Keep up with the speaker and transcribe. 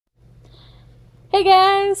Hey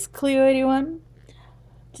guys, Cleo81.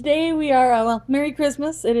 Today we are, well, Merry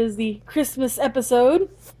Christmas. It is the Christmas episode,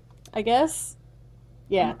 I guess.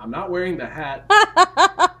 Yeah. I'm not wearing the hat.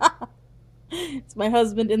 It's my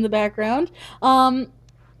husband in the background.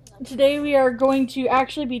 Today we are going to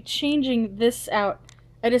actually be changing this out.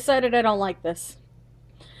 I decided I don't like this.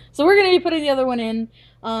 So we're going to be putting the other one in.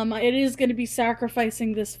 It is going to be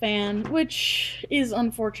sacrificing this fan, which is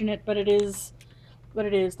unfortunate, but it is what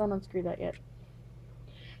it is. Don't unscrew that yet.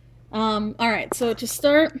 Alright, so to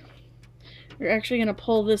start, we're actually going to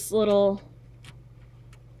pull this little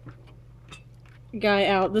guy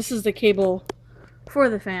out. This is the cable for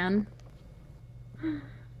the fan.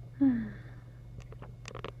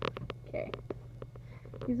 Okay.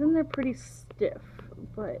 He's in there pretty stiff,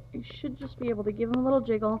 but you should just be able to give him a little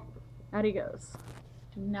jiggle. Out he goes.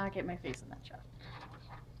 Do not get my face in that shot.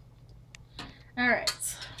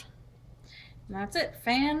 Alright. And that's it.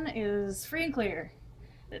 Fan is free and clear.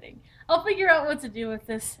 I'll figure out what to do with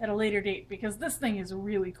this at a later date because this thing is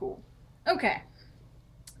really cool. Okay.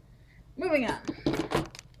 Moving on.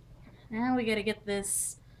 Now we gotta get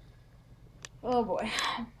this. Oh boy.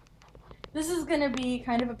 This is gonna be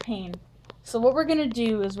kind of a pain. So what we're gonna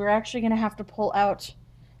do is we're actually gonna have to pull out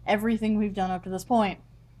everything we've done up to this point.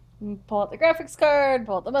 Pull out the graphics card,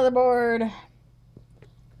 pull out the motherboard.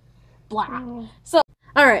 Blah. So,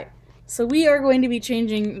 alright. So we are going to be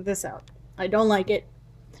changing this out. I don't like it.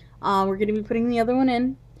 We're going to be putting the other one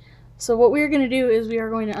in. So what we're going to do is we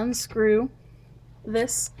are going to unscrew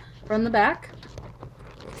this from the back.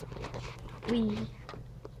 There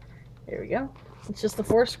we go. It's just the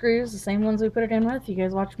 4 screws, the same ones we put it in with. You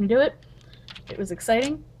guys watched me do it. It was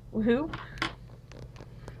exciting. Woohoo.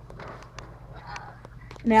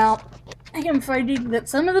 Now, I am finding that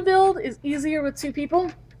some of the build is easier with 2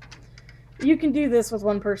 people. You can do this with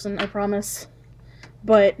 1 person, I promise.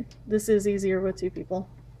 But this is easier with 2 people.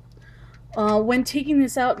 When taking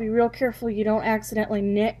this out, be real careful you don't accidentally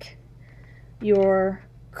nick your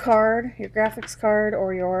card, your graphics card,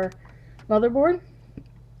 or your motherboard.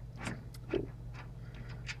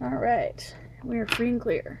 Alright, we are free and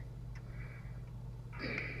clear.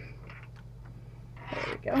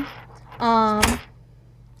 There we go.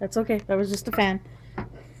 That's okay, that was just a fan.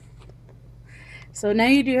 So now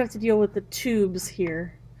you do have to deal with the tubes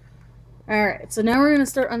here. Alright, so now we're going to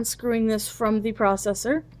start unscrewing this from the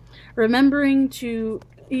processor. Remembering to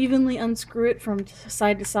evenly unscrew it from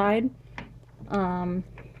side to side.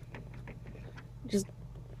 Just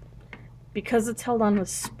because it's held on with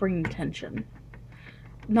spring tension.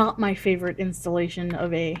 Not my favorite installation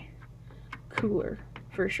of a cooler,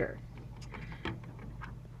 for sure.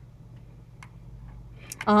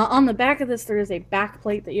 On the back of this, there is a back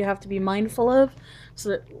plate that you have to be mindful of, so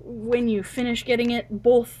that when you finish getting it,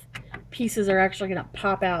 both pieces are actually going to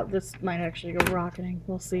pop out. This might actually go rocketing.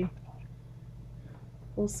 We'll see.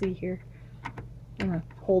 We'll see here. I'm going to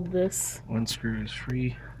hold this. 1 screw is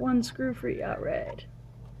free. 1 screw free. Alright.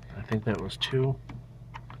 I think that was 2.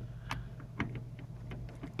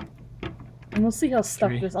 And we'll see how stuck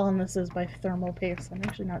 3. this is by thermal paste. I'm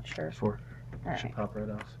actually not sure. 4. All Should right. pop right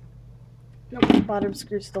off. Nope, bottom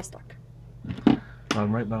screw's still stuck.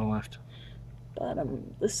 Right, bottom left.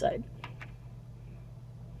 Bottom this side.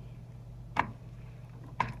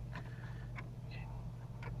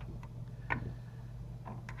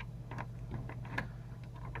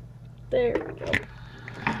 There we go.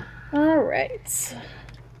 Alright.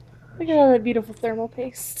 Look at all that beautiful thermal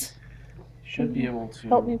paste. Should be able to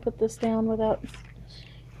help me put this down without...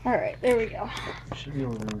 Alright, there we go. Should be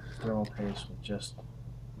able to remove thermal paste with just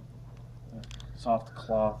soft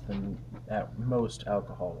cloth and at most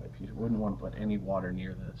alcohol wipe. You wouldn't want to put any water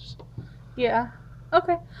near this. Yeah.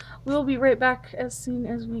 Okay. We'll be right back as soon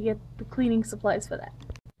as we get the cleaning supplies for that.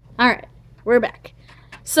 Alright, we're back.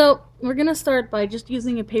 So, we're going to start by just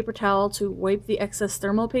using a paper towel to wipe the excess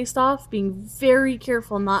thermal paste off, being very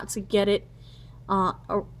careful not to get it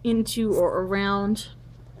into or around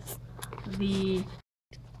the...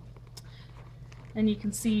 And you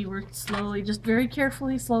can see we're slowly, just very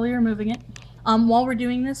carefully, slowly removing it. While we're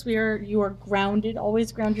doing this, you are grounded.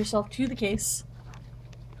 Always ground yourself to the case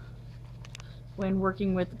when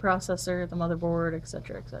working with the processor, the motherboard,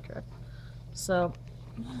 etc., etc. So,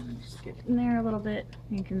 just get it in there a little bit.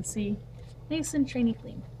 You can see, nice and shiny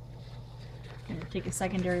clean. I'm going to take a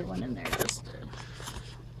secondary one in there just to...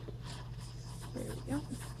 There we go.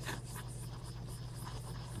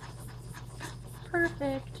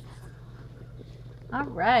 Perfect.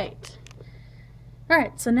 Alright.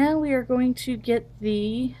 Alright, so now we are going to get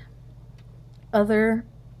the other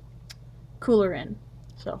cooler in.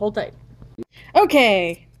 So hold tight.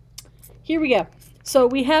 Okay, here we go. So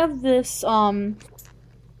we have this AMD.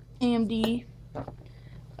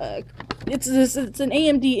 It's an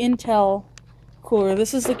AMD Intel cooler.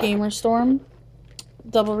 This is the Gamerstorm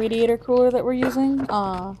double radiator cooler that we're using.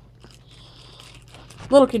 A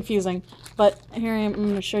little confusing, but here I'm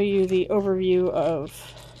going to show you the overview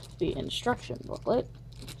of the instruction booklet.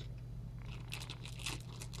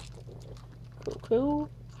 Cool.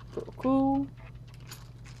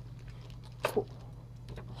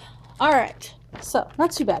 Alright, so,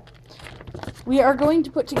 not too bad. We are going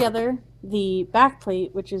to put together the back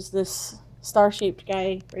plate, which is this star-shaped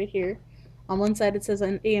guy right here. On one side it says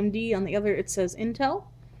an AMD, on the other it says Intel.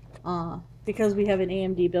 Because we have an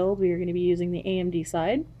AMD build, we are going to be using the AMD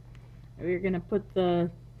side. We're going to put the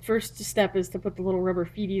first step is to put the little rubber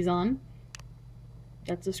feeties on.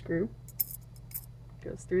 That's a screw.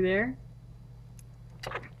 Goes through there.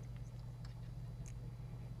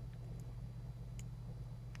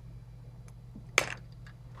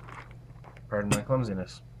 Pardon my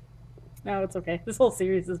clumsiness. No, it's okay. This whole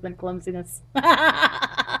series has been clumsiness.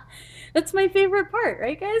 That's my favorite part,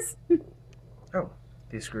 right, guys? Oh,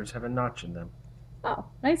 these screws have a notch in them. Oh,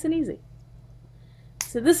 nice and easy.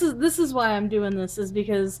 So this is why I'm doing this, is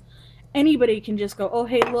because anybody can just go, oh,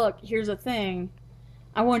 hey, look, here's a thing.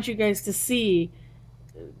 I want you guys to see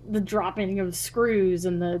the dropping of screws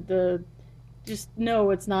and the just, no,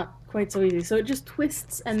 it's not quite so easy. So it just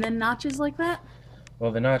twists and then notches like that?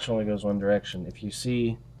 Well, the notch only goes one direction. If you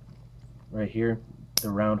see right here, the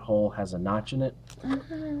round hole has a notch in it,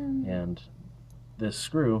 and this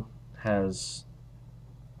screw has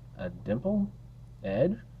a dimple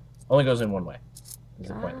edge. Only goes in one way, is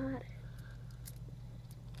the point.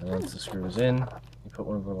 And once the screw is in, you put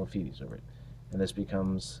one of the little feeties over it, and this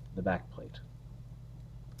becomes the back plate.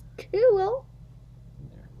 Cool.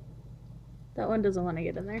 There. That one doesn't want to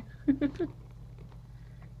get in there.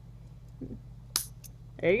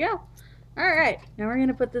 There you go. Alright, now we're going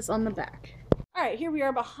to put this on the back. Alright, here we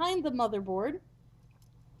are behind the motherboard.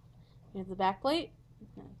 Here's the back plate.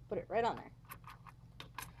 Put it right on there.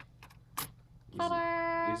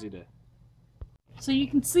 Ta-da! Easy to... So you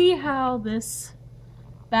can see how this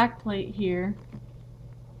back plate here,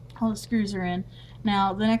 all the screws are in.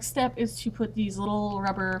 Now, the next step is to put these little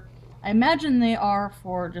rubber, I imagine they are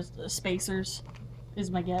for just spacers,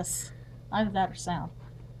 is my guess. Either that or sound.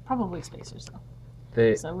 Probably spacers, though.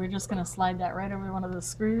 So we're just going to slide that right over one of the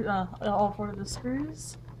screws, all four of the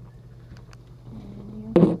screws.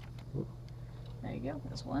 There you go,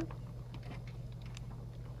 there's one.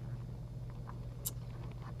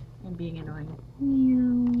 I'm being annoying.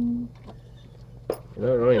 You're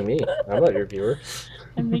not annoying me. I'm not your viewer.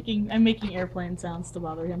 I'm making airplane sounds to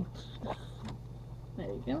bother him. There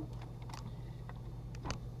you go.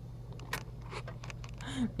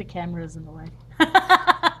 The camera's in the way.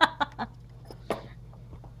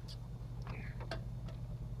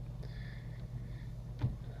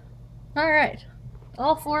 Alright,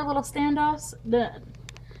 all four little standoffs done.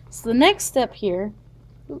 So the next step here,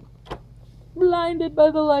 blinded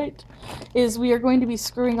by the light, is we are going to be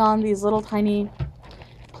screwing on these little tiny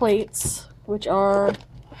plates, which are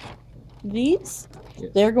these.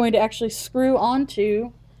 Yes. They're going to actually screw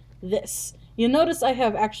onto this. You'll notice I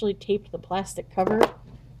have actually taped the plastic cover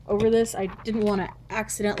over this. I didn't want to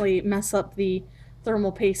accidentally mess up the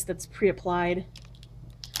thermal paste that's pre-applied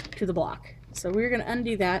to the block. So we're going to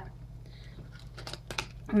undo that.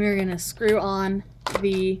 We're going to screw on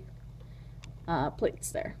the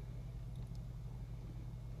plates there.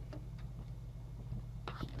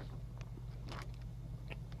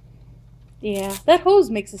 Yeah, that hose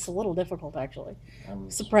makes this a little difficult, actually.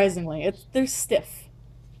 Surprisingly. They're stiff.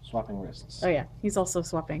 Swapping wrists. Oh yeah, he's also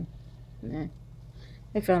swapping. I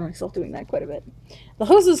found myself doing that quite a bit. The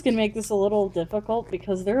hoses can make this a little difficult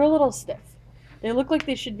because they're a little stiff. They look like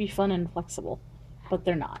they should be fun and flexible, but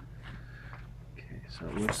they're not. So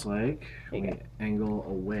it looks like we angle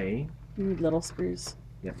away. You need little screws.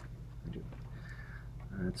 Yep, we do.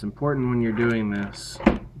 It's important when you're doing this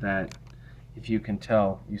that if you can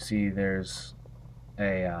tell, you see there's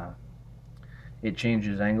a, it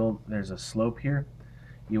changes angle. There's a slope here.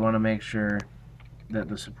 You want to make sure that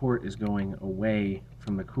the support is going away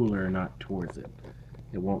from the cooler, not towards it.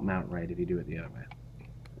 It won't mount right if you do it the other way.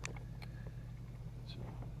 So,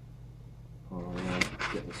 hold on, I'll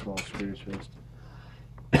get the small screws first.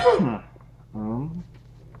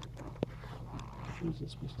 Where's it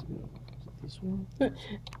supposed to go? Is it this one?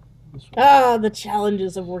 This one? Ah, the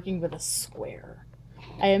challenges of working with a square.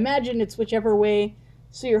 I imagine it's whichever way.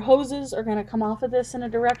 So your hoses are going to come off of this in a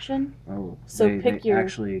direction. Oh, so pick your...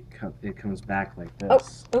 Actually, it comes back like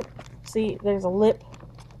this. Oh, see, there's a lip.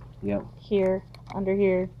 Yep. Here, under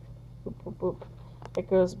here. Boop, boop, boop. It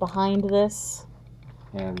goes behind this.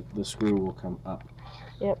 And the screw will come up.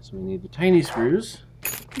 Yep. So we need the tiny screws.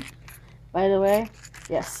 By the way,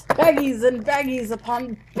 yes, baggies and baggies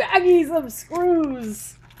upon baggies of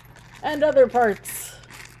screws and other parts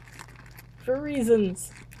for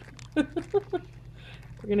reasons. We're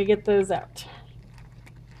gonna get those out.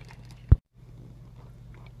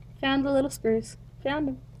 Found the little screws. Found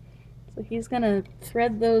them. So he's gonna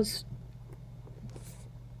thread those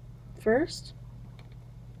first.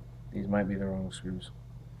 These might be the wrong screws.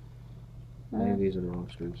 I think these are the wrong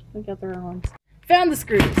screws. We got the wrong ones. Found the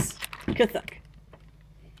screws. Kathuk.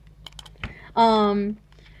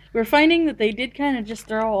 We're finding that they did kind of just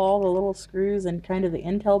throw all the little screws in kind of the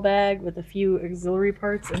Intel bag with a few auxiliary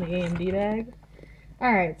parts in the AMD bag.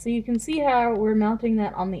 Alright, so you can see how we're mounting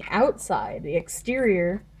that on the outside, the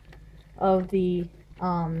exterior of the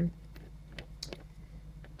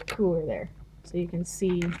cooler there. So you can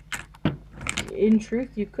see, in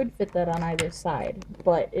truth, you could fit that on either side,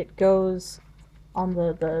 but it goes on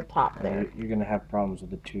the top there. You're going to have problems with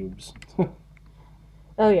the tubes.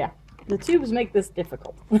 Oh yeah, the tubes make this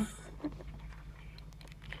difficult.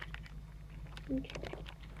 Okay.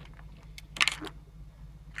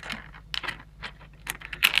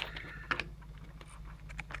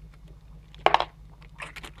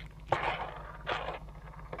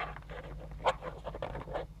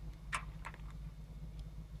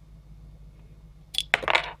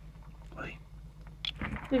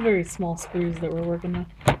 They're very small screws that we're working with.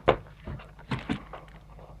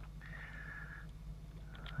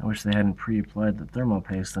 I wish they hadn't pre-applied the thermal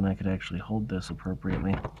paste, then I could actually hold this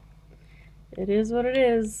appropriately. It is what it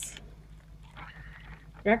is.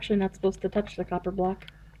 You're actually not supposed to touch the copper block.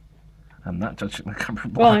 I'm not touching the copper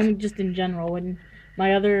block. Well, I mean just in general. When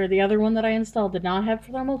the other one that I installed did not have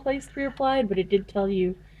thermal paste pre-applied, but it did tell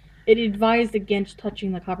you, it advised against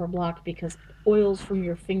touching the copper block because oils from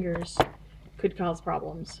your fingers could cause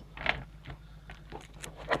problems.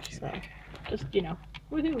 So, just, you know,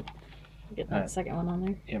 woohoo. Get that second one on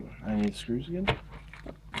there. Yep, I need screws again.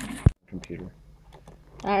 Computer.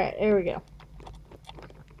 Alright, there we go.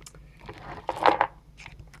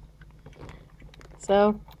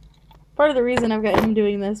 So, part of the reason I've got him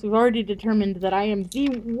doing this, we've already determined that I am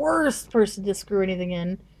the worst person to screw anything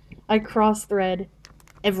in. I cross-thread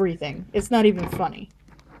everything. It's not even funny.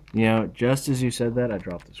 You know, just as you said that, I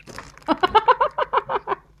dropped the screw.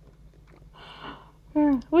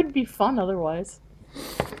 Would be fun otherwise.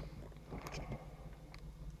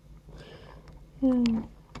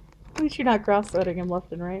 At least you're not cross-threading him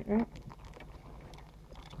left and right, right?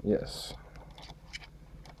 Yes.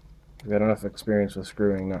 I've got enough experience with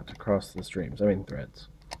screwing not to cross the streams. I mean threads.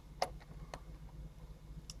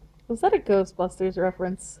 Was that a Ghostbusters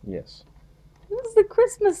reference? Yes. This is the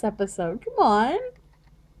Christmas episode. Come on. Are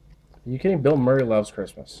you kidding? Bill Murray loves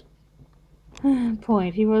Christmas.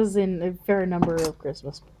 Point. He was in a fair number of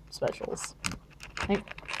Christmas specials. I think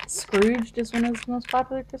Scrooged is one of his most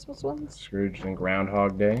popular Christmas ones. Scrooge and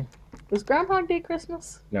Groundhog Day. Was Groundhog Day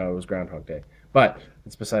Christmas? No, it was Groundhog Day. But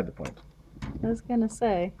it's beside the point. I was gonna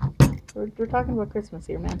say, we're talking about Christmas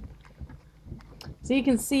here, man. So you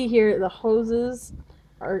can see here the hoses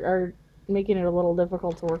are making it a little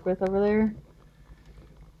difficult to work with over there.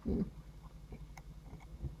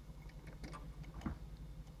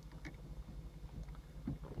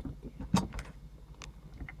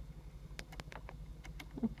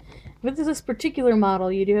 With this particular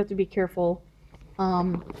model, you do have to be careful.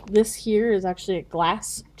 This here is actually a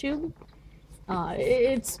glass tube.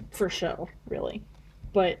 It's for show, really,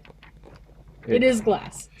 but it is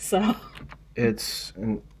glass, so. It's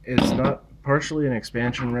not partially an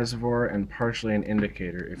expansion reservoir and partially an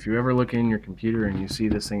indicator. If you ever look in your computer and you see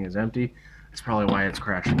this thing is empty, that's probably why it's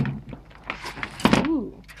crashing.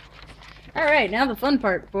 Ooh. All right, now the fun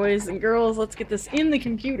part, boys and girls. Let's get this in the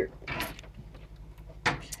computer.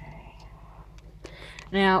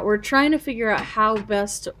 Now, we're trying to figure out how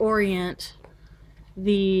best to orient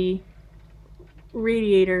the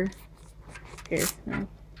radiator. Here.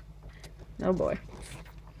 Oh boy.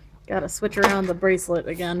 Gotta switch around the bracelet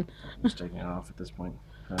again. I'm just taking it off at this point.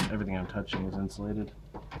 Everything I'm touching is insulated.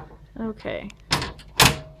 Okay.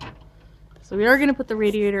 So we are going to put the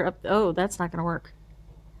radiator up. Oh, that's not going to work.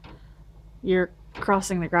 You're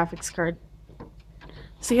crossing the graphics card.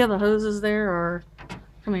 See how the hoses there are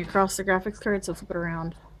coming across the graphics card? So flip it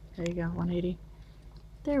around. There you go, 180.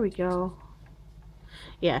 There we go.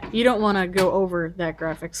 Yeah, you don't want to go over that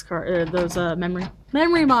graphics card, those memory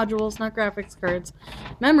modules, not graphics cards.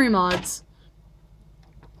 Memory mods.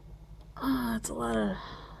 Oh, that's a lot of...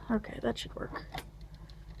 Okay, that should work.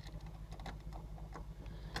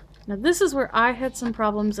 Now this is where I had some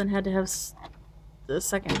problems and had to have the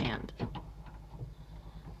second hand.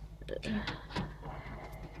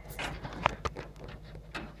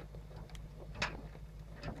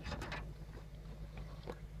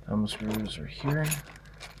 Thumb screws are here.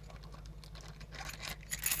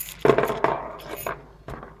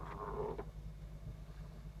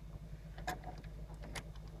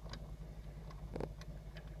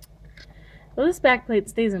 Well, this back plate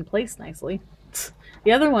stays in place nicely.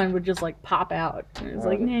 The other one would just like pop out. It was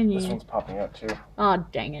like, nah, this one's popping out too. Oh,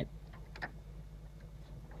 dang it.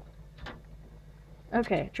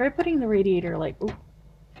 Okay, try putting the radiator like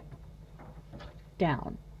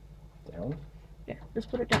down. Down? Yeah, just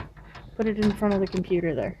put it down. Put it in front of the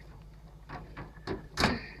computer there.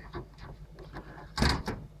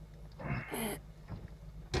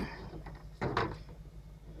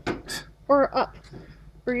 Or up.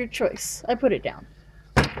 For your choice. I put it down.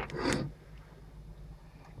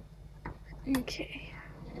 Okay.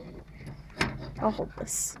 I'll hold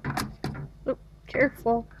this. Oh,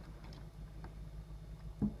 careful.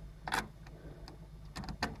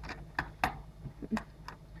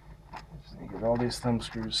 Get all these thumb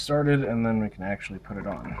screws started, and then we can actually put it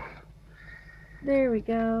on. There we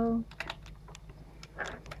go.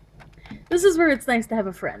 This is where it's nice to have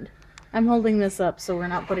a friend. I'm holding this up so we're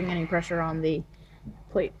not putting any pressure on the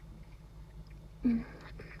plate.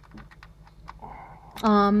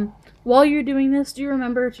 While you're doing this, do you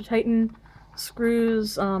remember to tighten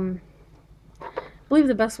screws? I believe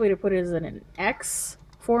the best way to put it is in an X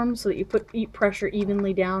form so that you put pressure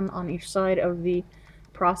evenly down on each side of the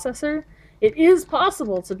processor. It is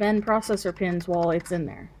possible to bend processor pins while it's in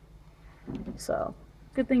there. So,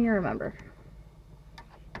 good thing you remember.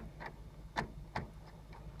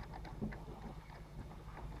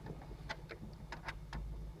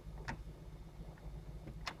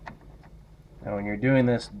 Now when you're doing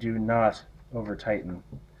this, do not over tighten.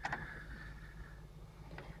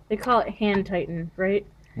 They call it hand tighten, right?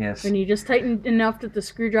 Yes. When you just tighten enough that the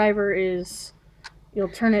screwdriver is, you'll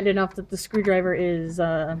turn it enough that the screwdriver is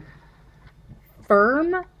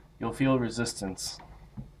firm. You'll feel resistance.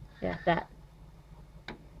 Yeah, that.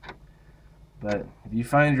 But if you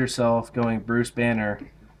find yourself going Bruce Banner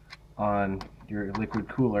on your liquid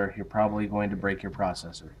cooler, you're probably going to break your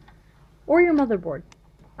processor. Or your motherboard.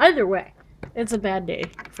 Either way, it's a bad day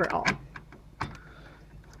for all.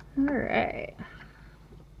 Alright.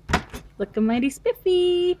 Looking mighty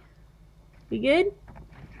spiffy. Be good?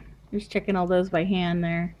 Just checking all those by hand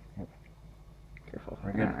there. Careful.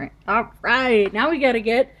 We're good. Alright. Alright. Now we gotta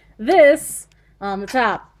get this on the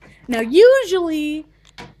top. Now usually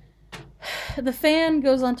the fan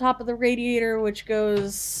goes on top of the radiator, which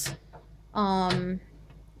goes on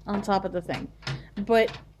top of the thing.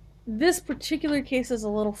 But this particular case is a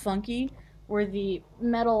little funky, where the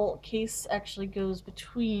metal case actually goes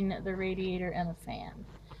between the radiator and the fan.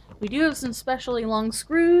 We do have some specially long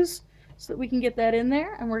screws so that we can get that in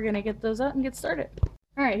there, and we're going to get those out and get started.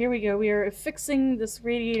 Alright, here we go. We are affixing this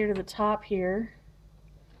radiator to the top here.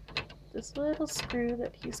 This little screw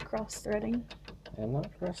that he's cross-threading. I'm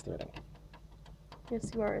not cross-threading.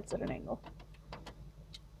 Yes, you are. It's at an angle.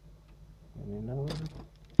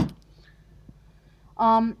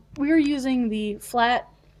 We are using the flat,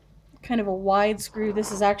 kind of a wide screw.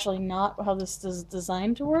 This is actually not how this is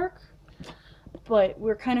designed to work, but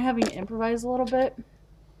we're kind of having to improvise a little bit.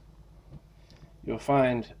 You'll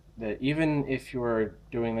find that even if you're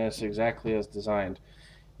doing this exactly as designed,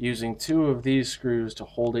 using two of these screws to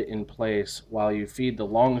hold it in place while you feed the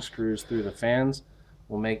long screws through the fans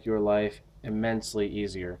will make your life immensely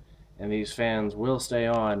easier. And these fans will stay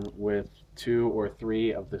on with 2 or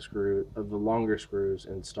 3 of the longer screws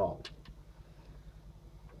installed.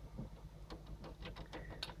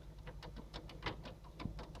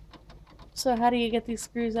 So how do you get these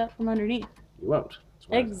screws out from underneath? You won't.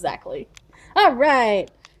 Exactly. Alright,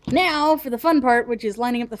 now for the fun part, which is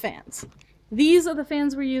lining up the fans. These are the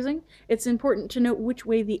fans we're using. It's important to note which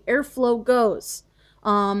way the airflow goes.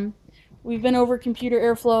 We've been over computer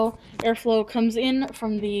airflow. Airflow comes in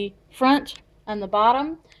from the front and the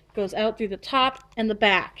bottom, goes out through the top and the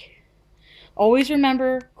back. Always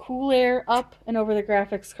remember, cool air up and over the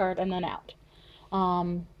graphics card and then out.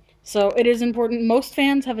 So it is important. Most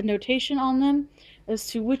fans have a notation on them as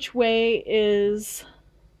to which way is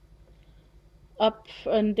up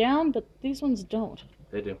and down, but these ones don't.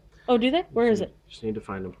 They do. Oh, do they? Where is it? Just need to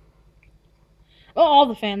find them. Oh, all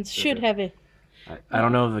the fans should have it. I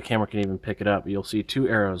don't know if the camera can even pick it up. You'll see 2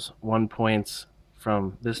 arrows. One points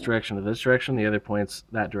from this direction to this direction. The other points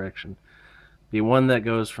that direction. The one that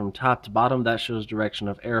goes from top to bottom, that shows direction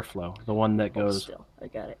of airflow. The one that goes... Still, I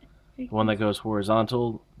got it. The one that goes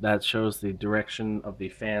horizontal, that shows the direction of the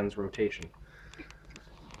fan's rotation.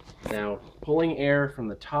 Now, pulling air from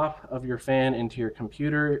the top of your fan into your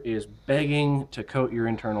computer is begging to coat your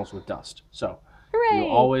internals with dust. So Hooray! you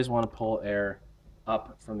always want to pull air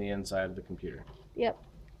up from the inside of the computer. Yep.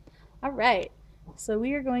 All right. So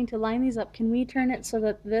we are going to line these up. Can we turn it so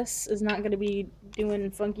that this is not going to be doing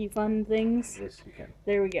funky fun things? Yes, you can.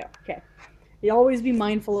 There we go. Okay. You always be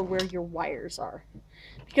mindful of where your wires are.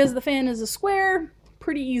 Because the fan is a square,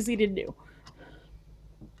 pretty easy to do.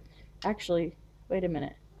 Actually, wait a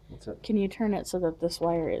minute. What's up? Can you turn it so that this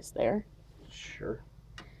wire is there? Sure.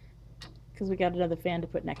 Because we got another fan to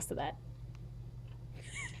put next to that.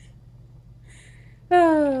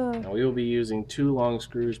 Oh. Now we will be using 2 long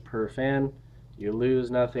screws per fan. You lose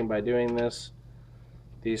nothing by doing this.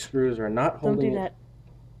 These screws are not holding. Don't do that.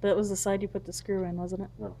 That was the side you put the screw in, wasn't it?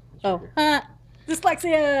 No. Oh, ha!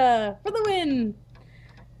 Dyslexia for the win.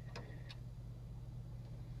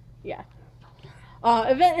 Yeah.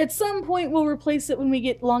 At some point we'll replace it when we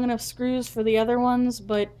get long enough screws for the other ones,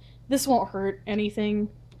 but this won't hurt anything.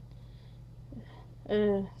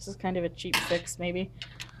 This is kind of a cheap fix, maybe,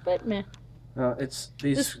 but meh. No, it's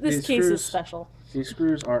these. This these case screws, is special. These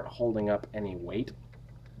screws aren't holding up any weight.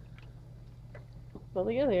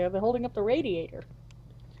 Well, yeah, they're holding up the radiator.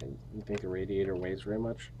 You think a radiator weighs very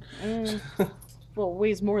much? Well, it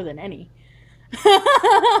weighs more than any. Smart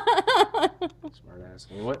ass.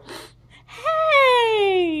 I mean, what?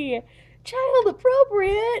 Hey! Child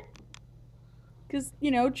appropriate! Because,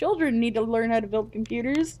 you know, children need to learn how to build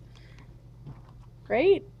computers.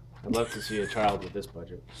 Right? I'd love to see a child with this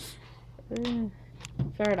budget.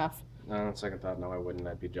 Fair enough. No, on second thought, no, I wouldn't.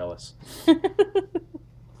 I'd be jealous.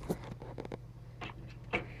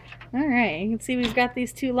 Alright, you can see we've got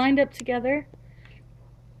these two lined up together.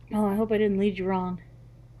 Oh, I hope I didn't lead you wrong.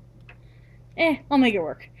 I'll make it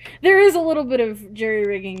work. There is a little bit of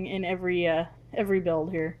jerry-rigging in every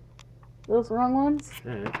build here. Those wrong ones?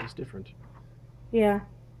 Yeah, it's different. Yeah.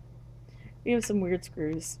 We have some weird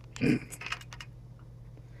screws.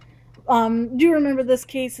 Do remember this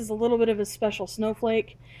case is a little bit of a special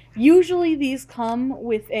snowflake. Usually these come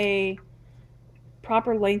with a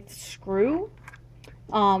proper length screw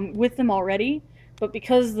with them already, but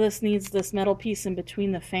because this needs this metal piece in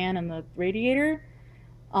between the fan and the radiator,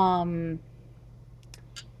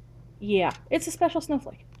 yeah, it's a special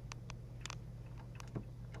snowflake.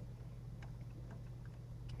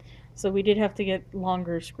 So we did have to get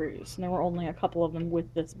longer screws, and there were only a couple of them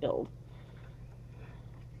with this build.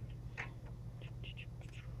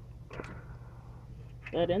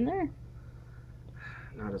 Is that in there?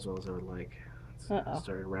 Not as well as I would like. Uh-oh. I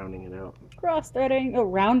started rounding it out. Cross-threading. Oh,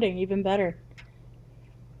 rounding, even better.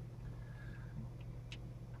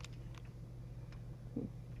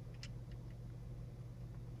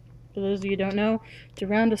 For those of you who don't know, to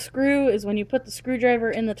round a screw is when you put the screwdriver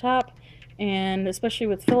in the top, and especially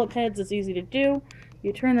with Phillip heads, it's easy to do.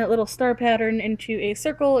 You turn that little star pattern into a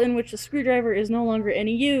circle in which the screwdriver is no longer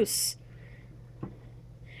any use.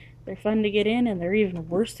 They're fun to get in, and they're even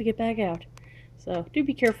worse to get back out. So do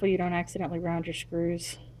be careful you don't accidentally round your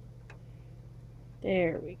screws.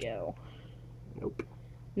 There we go. Nope.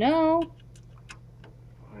 No?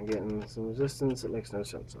 I'm getting some resistance. It makes no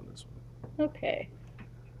sense on this one. Okay.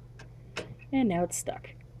 And now it's stuck.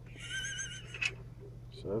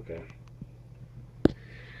 So, okay.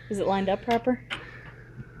 Is it lined up proper?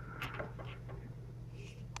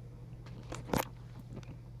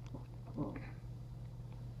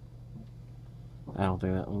 I don't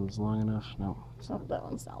think that one's long enough. No. So that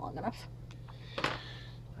one's not long enough.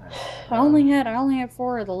 I only had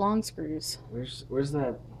 4 of the long screws. Where's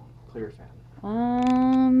that clear fan?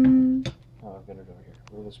 Oh, I've got it over here.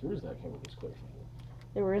 Where are the screws that came with this clear fan?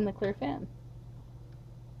 they were in the clear fan.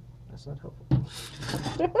 That's not helpful.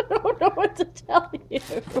 I don't know what to tell you.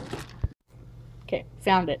 Okay,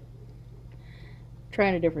 found it.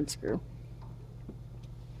 Trying a different screw.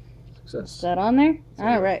 Success. Is that on there?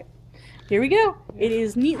 Alright. Here we go. Yeah. It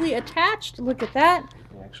is neatly attached. Look at that.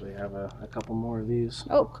 We actually have a couple more of these.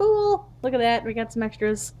 Oh, cool. Look at that. We got some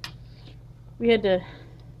extras. We had to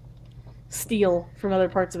steal from other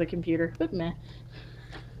parts of the computer, but meh.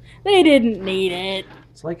 They didn't need it.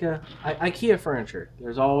 It's like IKEA furniture.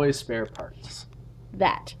 There's always spare parts.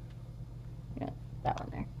 That. Yeah, that one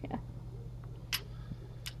there. Yeah.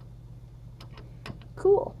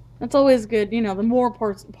 Cool. That's always good. You know, the more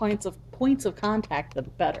points of contact, the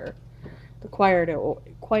better. The quieter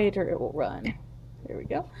it will run. There we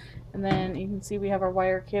go. And then you can see we have our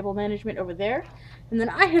wire cable management over there. And then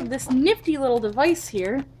I have this nifty little device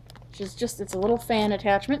here, which is just, it's a little fan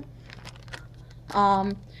attachment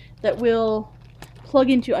that will plug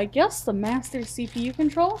into, I guess, the master CPU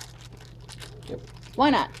control. Yep.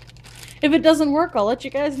 Why not? If it doesn't work, I'll let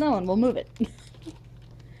you guys know and we'll move it.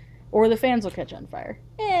 Or the fans will catch on fire.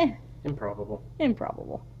 Improbable.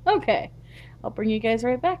 Improbable. Okay, I'll bring you guys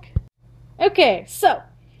right back. Okay, so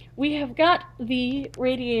we have got the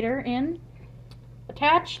radiator in,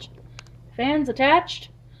 attached, fans attached.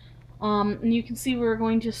 And you can see we're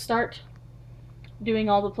going to start doing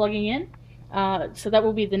all the plugging in. So that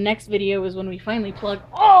will be the next video, is when we finally plug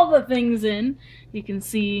all the things in. You can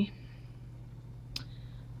see,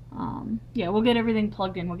 yeah, we'll get everything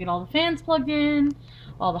plugged in. We'll get all the fans plugged in,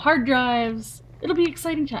 all the hard drives. It'll be an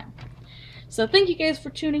exciting time. So thank you guys for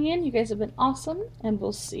tuning in. You guys have been awesome, and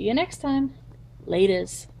we'll see you next time.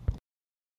 Laters.